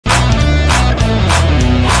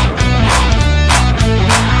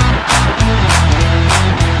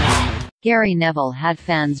Gary Neville had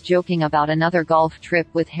fans joking about another golf trip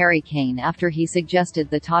with Harry Kane after he suggested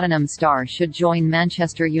the Tottenham star should join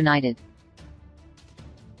Manchester United.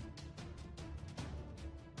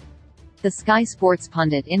 The Sky Sports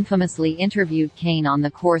pundit infamously interviewed Kane on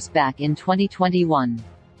the course back in 2021.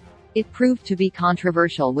 It proved to be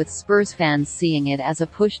controversial, with Spurs fans seeing it as a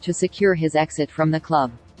push to secure his exit from the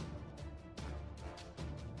club.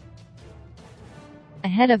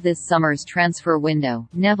 Ahead of this summer's transfer window,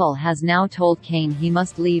 Neville has now told Kane he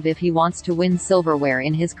must leave if he wants to win silverware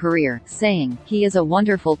in his career, saying, "He is a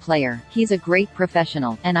wonderful player, he's a great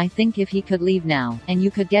professional, and I think if he could leave now, and you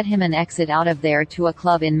could get him an exit out of there to a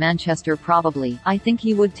club in Manchester probably, I think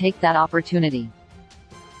he would take that opportunity.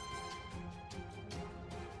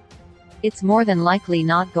 It's more than likely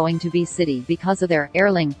not going to be City because of their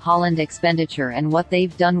Erling Haaland expenditure and what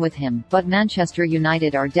they've done with him, but Manchester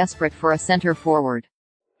United are desperate for a centre-forward.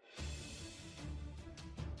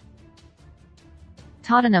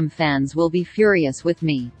 Tottenham fans will be furious with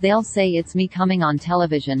me, they'll say it's me coming on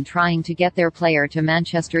television trying to get their player to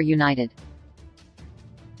Manchester United.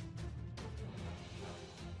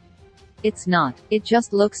 It's not, it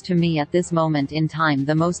just looks to me at this moment in time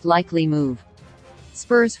the most likely move."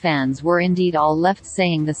 Spurs fans were indeed all left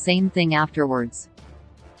saying the same thing afterwards.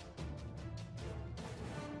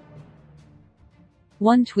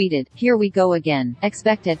 One tweeted, "Here we go again,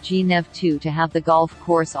 expect at Gary Neville to have the golf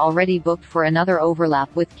course already booked for another overlap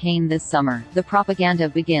with Kane this summer, the propaganda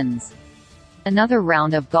begins. Another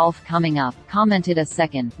round of golf coming up," commented a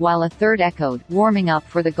second, while a third echoed, "Warming up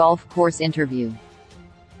for the golf course interview."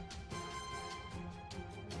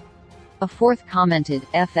 A fourth commented,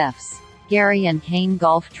 "FFs. Gary and Kane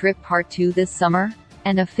golf trip part 2 this summer?"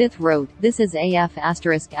 And a fifth wrote, "This is AF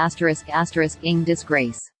 ***** ing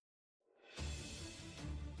disgrace."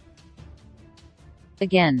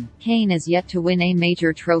 Again, Kane is yet to win a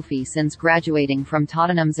major trophy since graduating from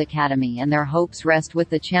Tottenham's academy, and their hopes rest with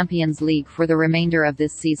the Champions League for the remainder of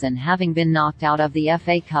this season, having been knocked out of the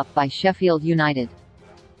FA Cup by Sheffield United.